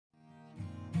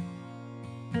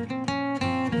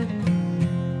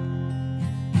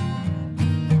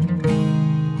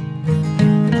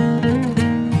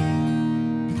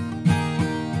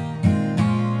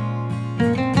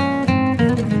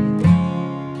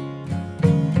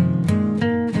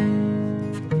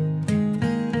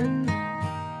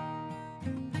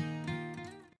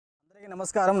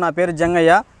నమస్కారం, నా పేరు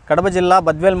జంగయ్య. కడప జిల్లా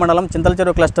బద్వేల్ మండలం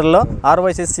చింతలచెరువు క్లస్టర్లో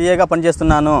ఆర్వైసీ సీఏగా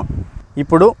పనిచేస్తున్నాను.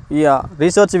 ఇప్పుడు ఈ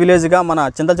రీసెర్చ్ విలేజ్గా మన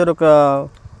చింతలచెరువు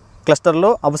క్లస్టర్లో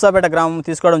అబుసాపేట గ్రామం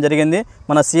తీసుకోవడం జరిగింది.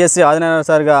 మన సిఎస్సి ఆదినారాయణ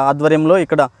సార్ ఆధ్వర్యంలో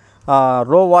ఇక్కడ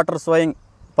రో వాటర్ సోయింగ్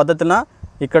పద్ధతిన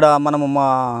ఇక్కడ మనము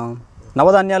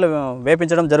నవధాన్యాలు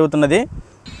వేపించడం జరుగుతున్నది.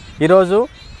 ఈరోజు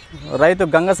రైతు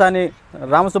గంగసాని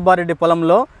రామసుబ్బారెడ్డి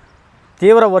పొలంలో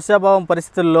తీవ్ర వర్షాభావం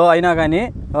పరిస్థితుల్లో అయినా కానీ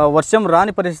వర్షం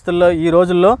రాని పరిస్థితుల్లో ఈ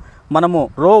రోజుల్లో మనము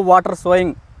రో వాటర్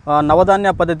సోయింగ్ నవధాన్య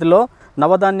పద్ధతిలో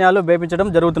నవధాన్యాలు వేపించడం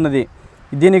జరుగుతున్నది.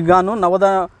 దీనికి గాను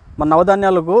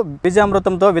నవధాన్యాలకు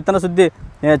బీజామృతంతో విత్తన శుద్ధి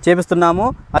చేపిస్తున్నాము.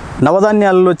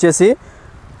 నవధాన్యాలు వచ్చేసి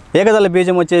ఏకదళ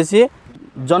బీజం వచ్చేసి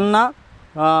జొన్న,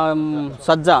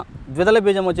 సజ్జ, ద్విదళ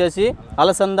బీజం వచ్చేసి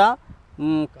అలసంద,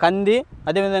 కంది,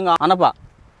 అదేవిధంగా అనప,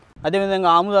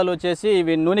 అదేవిధంగా ఆముదాలు వచ్చేసి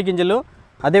ఇవి నూనె గింజలు,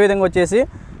 అదేవిధంగా వచ్చేసి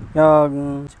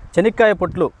చెనిక్కాయ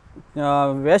పొట్లు,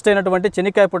 వేస్ట్ అయినటువంటి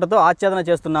చెనిక్కాయ పొట్టుతో ఆచ్ఛాదన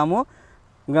చేస్తున్నాము.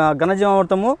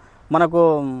 ఘనజీవామృతము మనకు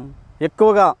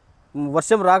ఎక్కువగా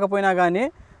వర్షం రాకపోయినా కానీ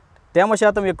తేమ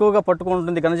శాతం ఎక్కువగా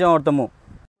పట్టుకుంటుంది ఘనజీవామృతము.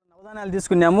 నవధాన్యాలు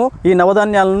తీసుకున్నాము. ఈ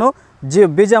నవధాన్యాలను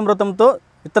బీజామృతంతో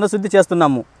విత్తన శుద్ధి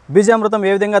చేస్తున్నాము. బీజామృతం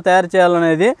ఏ విధంగా తయారు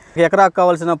చేయాలనేది ఎకరాకు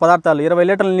కావాల్సిన పదార్థాలు 20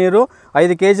 లీటర్ల నీరు,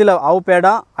 5 కేజీల ఆవు పేడ,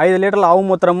 5 లీటర్ల ఆవు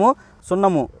మూత్రము,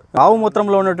 సున్నము. ఆవు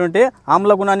మూత్రంలో ఉన్నటువంటి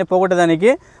ఆమ్ల గుణాన్ని పోగొట్టడానికి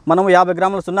మనము 50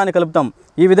 గ్రాముల సున్నాన్ని కలుపుతాం.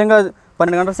 ఈ విధంగా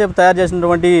 12 గంటల సేపు తయారు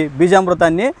చేసినటువంటి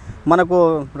బీజామృతాన్ని మనకు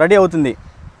రెడీ అవుతుంది.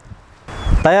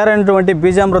 తయారైనటువంటి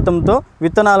బీజామృతంతో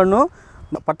విత్తనాలను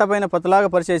పట్టపైన పత్తలాగా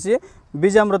పరిచేసి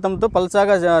బీజామృతంతో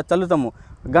పల్చాగా చల్లుతాము.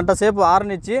 గంట సేపు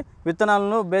ఆరనిచ్చి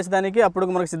విత్తనాలను వేసడానికి అప్పుడు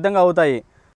మనకు సిద్ధంగా అవుతాయి.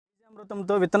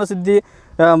 బీజామృతంతో విత్తన శుద్ధి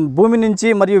భూమి నుంచి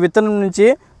మరియు విత్తనం నుంచి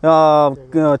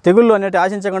తెగుళ్ళు అనేవి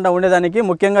ఆశించకుండా ఉండేదానికి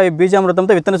ముఖ్యంగా ఈ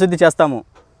బీజామృతంతో విత్తన శుద్ధి చేస్తాము.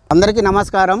 అందరికీ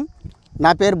నమస్కారం.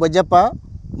 నా పేరు బొజ్జప్ప.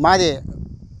 మాది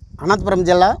అనంతపురం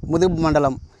జిల్లా ముదిగు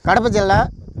మండలం, కడప జిల్లా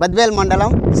బద్వేల్ మండలం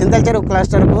చింతలచెరువు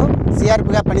క్లస్టర్కు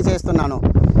సిఆర్పిగా పనిచేస్తున్నాను.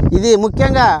 ఇది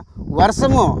ముఖ్యంగా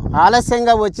వర్షము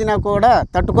ఆలస్యంగా వచ్చినా కూడా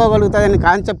తట్టుకోగలుగుతుందని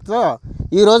కాన్సెప్ట్తో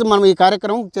ఈరోజు మనం ఈ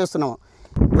కార్యక్రమం చేస్తున్నాము.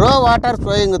 రో వాటర్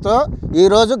సోయింగ్తో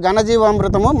ఈరోజు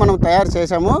ఘనజీవామృతము మనం తయారు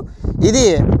చేసాము. ఇది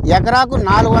ఎకరాకు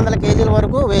 400 కేజీల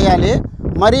వరకు వేయాలి.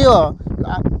 మరియు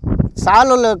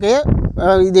సాలులోకి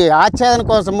ఇది ఆచ్ఛాదన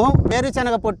కోసము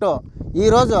వేరుశనగ పొట్టు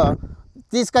ఈరోజు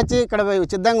తీసుకొచ్చి ఇక్కడ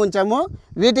సిద్ధంగా ఉంచాము.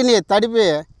 వీటిని తడిపి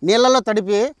నీళ్ళలో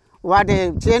తడిపి వాటి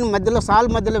చేను మధ్యలో సాలు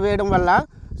మధ్యలో వేయడం వల్ల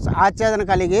ఆచ్ఛాదన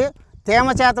కలిగి తేమ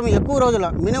శాతం ఎక్కువ రోజులు,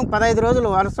 మినిమం 15 రోజులు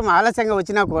వర్షం ఆలస్యంగా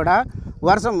వచ్చినా కూడా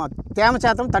వర్షం తేమ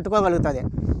శాతం తట్టుకోగలుగుతుంది.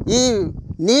 ఈ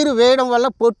నీరు వేయడం వల్ల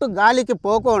పొట్టు గాలికి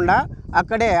పోకుండా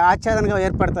అక్కడే ఆచ్ఛాదనగా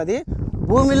ఏర్పడుతుంది.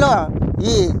 భూమిలో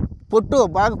ఈ పొట్టు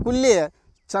బాగా కుళ్ళి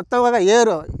చక్కగా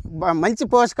ఏరు మంచి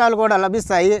పోషకాలు కూడా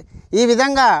లభిస్తాయి. ఈ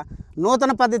విధంగా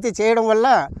నూతన పద్ధతి చేయడం వల్ల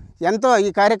ఎంతో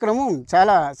ఈ కార్యక్రమం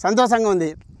చాలా సంతోషంగా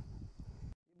ఉంది.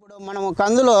 ఇప్పుడు మనము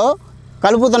కందులో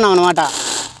కలుపుతున్నాం అన్నమాట.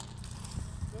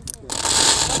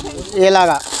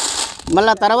 ఇలాగా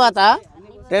మళ్ళా తర్వాత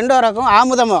రెండో రకం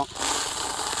ఆముదము,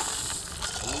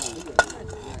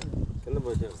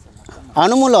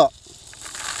 అనుములో,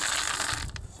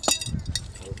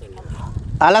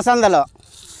 అలసందలో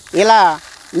ఇలా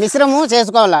మిశ్రమం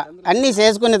చేసుకోవాలి. అన్నీ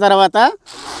చేసుకున్న తర్వాత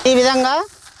ఈ విధంగా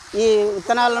ఈ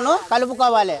విత్తనాలను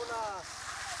కలుపుకోవాలి.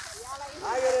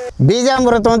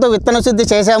 బీజామృతంతో విత్తన శుద్ధి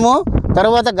చేసాము.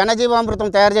 తర్వాత ఘనజీవామృతం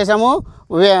తయారు చేసాము.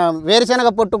 వేరుశనగ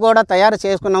పొట్టు కూడా తయారు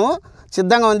చేసుకున్నాము.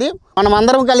 సిద్ధంగా ఉంది. మనం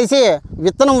అందరం కలిసి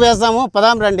విత్తనం వేస్తాము.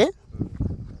 పదాం రండి.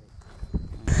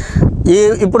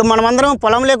 ఇప్పుడు మనమందరం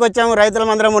పొలంలోకి వచ్చాము,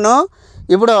 రైతులమందరమును.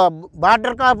 ఇప్పుడు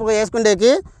బార్డర్ క్రాప్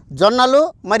వేసుకునేకి జొన్నలు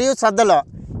మరియు సద్దలు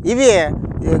ఇవి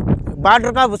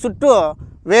బార్డర్ క్రాప్ చుట్టూ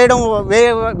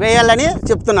వేయాలని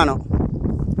చెప్తున్నాను.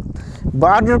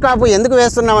 బార్డర్ క్రాప్ ఎందుకు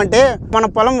వేస్తున్నామంటే మన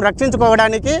పొలం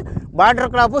రక్షించుకోవడానికి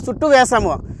బార్డర్ క్రాప్ చుట్టూ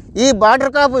వేస్తాము. ఈ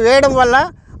బార్డర్ క్రాప్ వేయడం వల్ల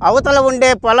అవతల ఉండే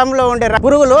పొలంలో ఉండే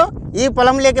పురుగులు ఈ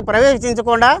పొలంలోకి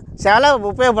ప్రవేశించకుండా చాలా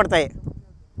ఉపయోగపడతాయి.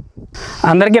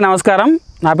 అందరికీ నమస్కారం.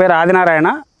 నా పేరు ఆదినారాయణ.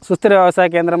 సుస్థిర వ్యవసాయ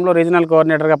కేంద్రంలో రీజనల్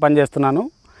కోఆర్డినేటర్గా పనిచేస్తున్నాను.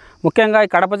 ముఖ్యంగా ఈ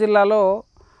కడప జిల్లాలో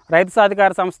రైతు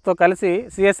సాధికార సంస్థతో కలిసి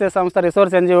సిఎస్ఏ సంస్థ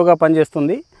రిసోర్స్ ఎన్జిఓగా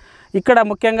పనిచేస్తుంది. ఇక్కడ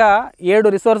ముఖ్యంగా 7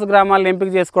 రిసోర్స్ గ్రామాలను ఎంపిక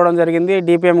చేసుకోవడం జరిగింది.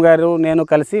 డిపిఎం గారు నేను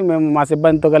కలిసి మేము మా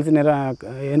సిబ్బందితో కలిసి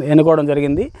ఎన్నుకోవడం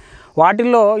జరిగింది.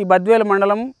 వాటిల్లో ఈ బద్వేలు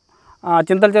మండలం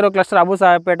చింతలచెరువు క్లస్టర్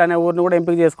అబుసాపేట అనే ఊరిని కూడా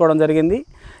ఎంపిక చేసుకోవడం జరిగింది.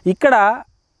 ఇక్కడ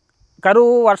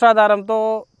కరువు వర్షాధారంతో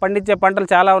పండించే పంటలు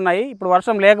చాలా ఉన్నాయి. ఇప్పుడు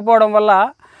వర్షం లేకపోవడం వల్ల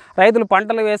రైతులు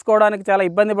పంటలు వేసుకోవడానికి చాలా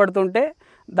ఇబ్బంది పడుతుంటే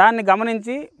దాన్ని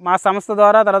గమనించి మా సంస్థ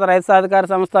ద్వారా తర్వాత రైతు సాధికార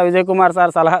సంస్థ విజయ్ కుమార్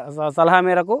సార్ సలహా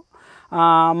మేరకు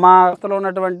మా సంస్థలో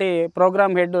ఉన్నటువంటి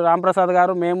ప్రోగ్రామ్ హెడ్ రాంప్రసాద్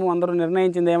గారు మేము అందరూ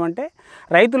నిర్ణయించింది ఏమంటే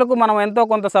రైతులకు మనం ఎంతో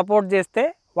కొంత సపోర్ట్ చేస్తే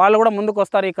వాళ్ళు కూడా ముందుకు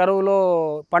వస్తారు ఈ కరువులో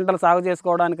పంటలు సాగు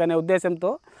చేసుకోవడానికి అనే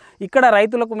ఉద్దేశంతో ఇక్కడ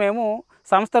రైతులకు మేము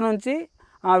సంస్థ నుంచి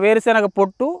వేరుశెనగ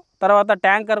పొట్టు తర్వాత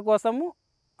ట్యాంకర్ కోసము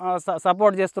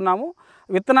సపోర్ట్ చేస్తున్నాము.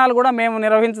 విత్తనాలు కూడా మేము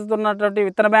నిర్వహించుతున్నటువంటి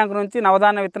విత్తన బ్యాంకు నుంచి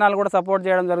నవధాన్య విత్తనాలు కూడా సపోర్ట్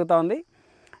చేయడం జరుగుతుంది.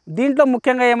 దీంట్లో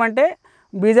ముఖ్యంగా ఏమంటే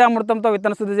బీజామృతంతో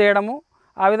విత్తన శుద్ధి చేయడము,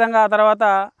 ఆ విధంగా తర్వాత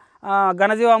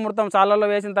ఘనజీవామృతం చాళ్ళల్లో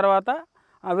వేసిన తర్వాత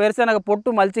వేరుశెనగ పొట్టు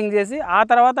మల్చింగ్ చేసి ఆ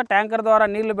తర్వాత ట్యాంకర్ ద్వారా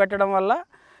నీళ్లు పెట్టడం వల్ల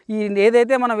ఈ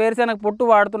ఏదైతే మనం వేరుశెనగ పొట్టు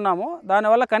వాడుతున్నామో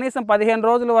దానివల్ల కనీసం 15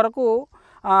 రోజుల వరకు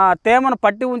తేమను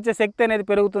పట్టి ఉంచే శక్తి అనేది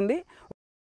పెరుగుతుంది.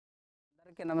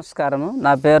 అందరికీ నమస్కారము.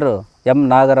 నా పేరు ఎం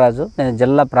నాగరాజు. నేను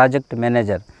జిల్లా ప్రాజెక్ట్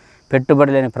మేనేజర్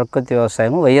పెట్టుబడి లేని ప్రకృతి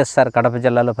వ్యవసాయం వైఎస్ఆర్ కడప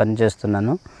జిల్లాలో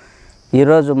పనిచేస్తున్నాను.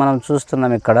 ఈరోజు మనం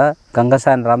చూస్తున్నాం ఇక్కడ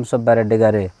గంగసాని రామసుబ్బారెడ్డి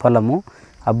గారి పొలము,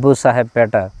 అబ్బు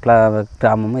సాహెబ్పేట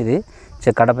గ్రామము. ఇది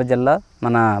కడప జిల్లా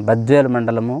మన బద్వేలు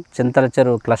మండలము చింతల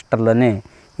చెరువు క్లస్టర్లోని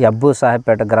ఈ అబ్బు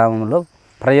సాహెబ్పేట గ్రామంలో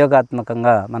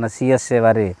ప్రయోగాత్మకంగా మన సిఎస్ఏ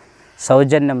వారి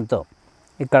సౌజన్యంతో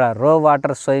ఇక్కడ రో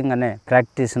వాటర్ సోయింగ్ అనే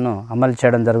ప్రాక్టీస్ను అమలు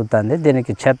చేయడం జరుగుతుంది.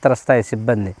 దీనికి క్షేత్రస్థాయి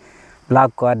సిబ్బంది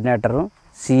బ్లాక్ కోఆర్డినేటరు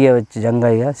సిఏ వచ్చి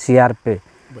జంగయ్య, సిఆర్పి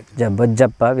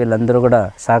బొజ్జప్ప వీళ్ళందరూ కూడా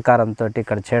సహకారంతో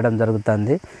ఇక్కడ చేయడం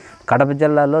జరుగుతుంది. కడప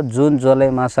జిల్లాలో జూన్ జూలై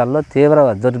మాసాల్లో తీవ్ర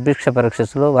దుర్భిక్ష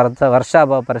పరిస్థితులు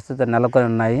వర్షాభావ పరిస్థితులు నెలకొని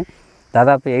ఉన్నాయి.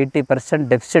 దాదాపు 80%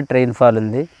 డెఫిసిట్ రెయిన్ఫాల్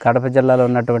ఉంది. కడప జిల్లాలో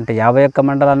ఉన్నటువంటి 51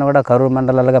 మండలాలను కూడా కరువు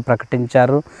మండలాలుగా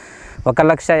ప్రకటించారు.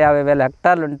 1,50,000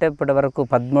 హెక్టార్లు ఉంటే ఇప్పటి వరకు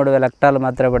 13,000 హెక్టార్లు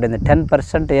మాత్రమే పడింది.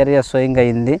 10% ఏరియా సోయింగ్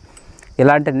అయింది.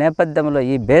 ఇలాంటి నేపథ్యంలో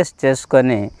ఈ బేస్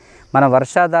చేసుకొని మన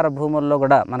వర్షాధార భూముల్లో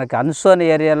కూడా మనకి అన్సోన్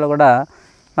ఏరియాలో కూడా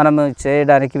మనము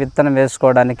చేయడానికి విత్తనం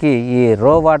వేసుకోవడానికి ఈ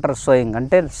రో వాటర్ సోయింగ్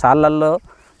అంటే సాళ్ళల్లో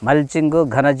మల్చింగు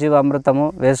ఘనజీవామృతము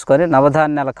వేసుకొని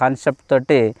నవధాన్యాల కాన్సెప్ట్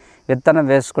తోటి విత్తనం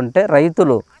వేసుకుంటే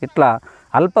రైతులు ఇట్లా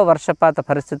అల్ప వర్షపాత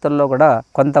పరిస్థితుల్లో కూడా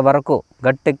కొంతవరకు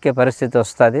గట్టెక్కే పరిస్థితి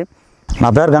వస్తుంది. నా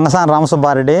పేరు గంగసాని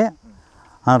రామసుబ్బారెడ్డి.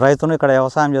 రైతును ఇక్కడ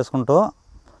వ్యవసాయం చేసుకుంటూ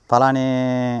పలాని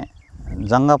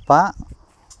జంగప్ప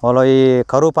వాళ్ళు ఈ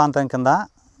కరువు ప్రాంతం కింద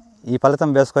ఈ ఫలితం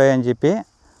వేసుకోయని చెప్పి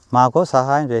మాకు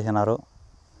సహాయం చేసినారు.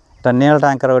 ఇట్లా నీళ్ళ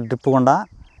ట్యాంకర్ డ్రిప్ గుండా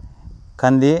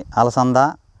కంది అలసంద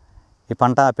ఈ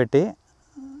పంట పెట్టి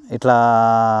ఇట్లా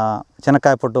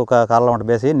చిన్నకాయ పొట్టు కాళ్ళ వంట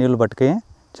వేసి నీళ్లు పట్టుకి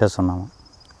చేస్తున్నాము.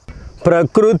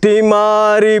 ప్రకృతి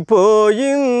మారిపోయిందన్నో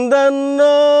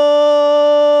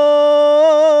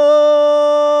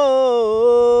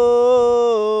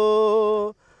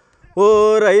ఓ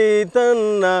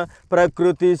రైతన్న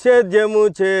ప్రకృతి సేద్యము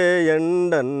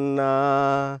చేయండన్నా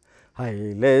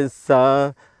హైలెస్సా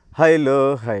హైలో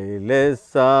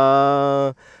హైలెస్సా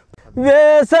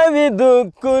వేసవి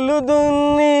దుక్కులు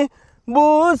దున్ని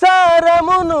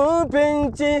భూసారమును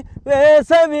పెంచి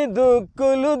వేసవి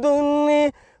దుక్కులు దున్ని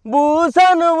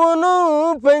భూసనువును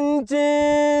పెంచి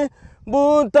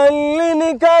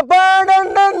భూతల్లిని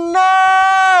కాపాడండన్నా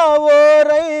ఓ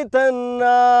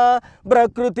రైతన్నా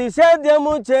ప్రకృతి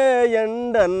సేద్యము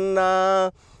చేయండన్నా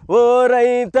ఓ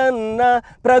రైతన్నా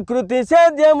ప్రకృతి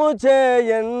సేద్యము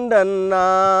చేయండన్నా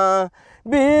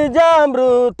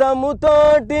బీజామృతముతోటి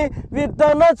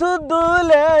విత్తన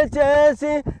శుద్ధులే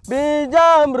చేసి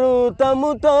బీజామృతముతోటి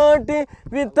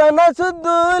విత్తన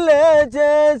శుద్ధులే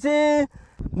చేసి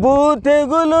భూ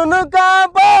తెగులును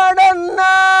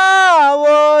కాపాడన్నా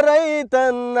ఓ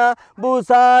రైతన్నా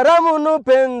భూసారమును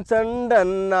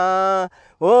పెంచండన్నా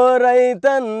ఓ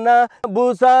రైతన్నా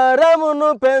భూసారమును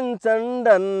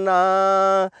పెంచండన్నా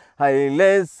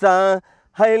హైలెస్సా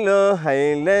హైలో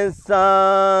హైలెస్సా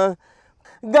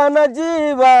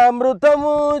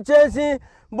ఘనజీవామృతము చేసి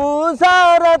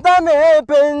భూసారతనే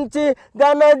పెంచి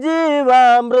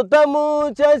ఘనజీవామృతము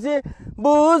చేసి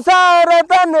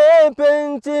భూసారతనే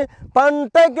పెంచి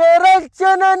పంటకి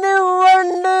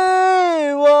రక్షణనివ్వండి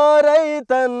ఓ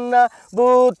రైతన్న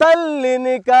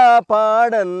భూతల్లిని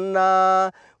కాపాడన్నా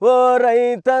ఓ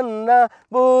రైతన్న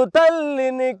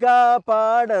భూతల్లిని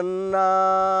కాపాడన్నా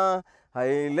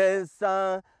హైలెస్సా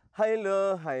హైలో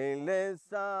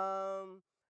హైలెస్సా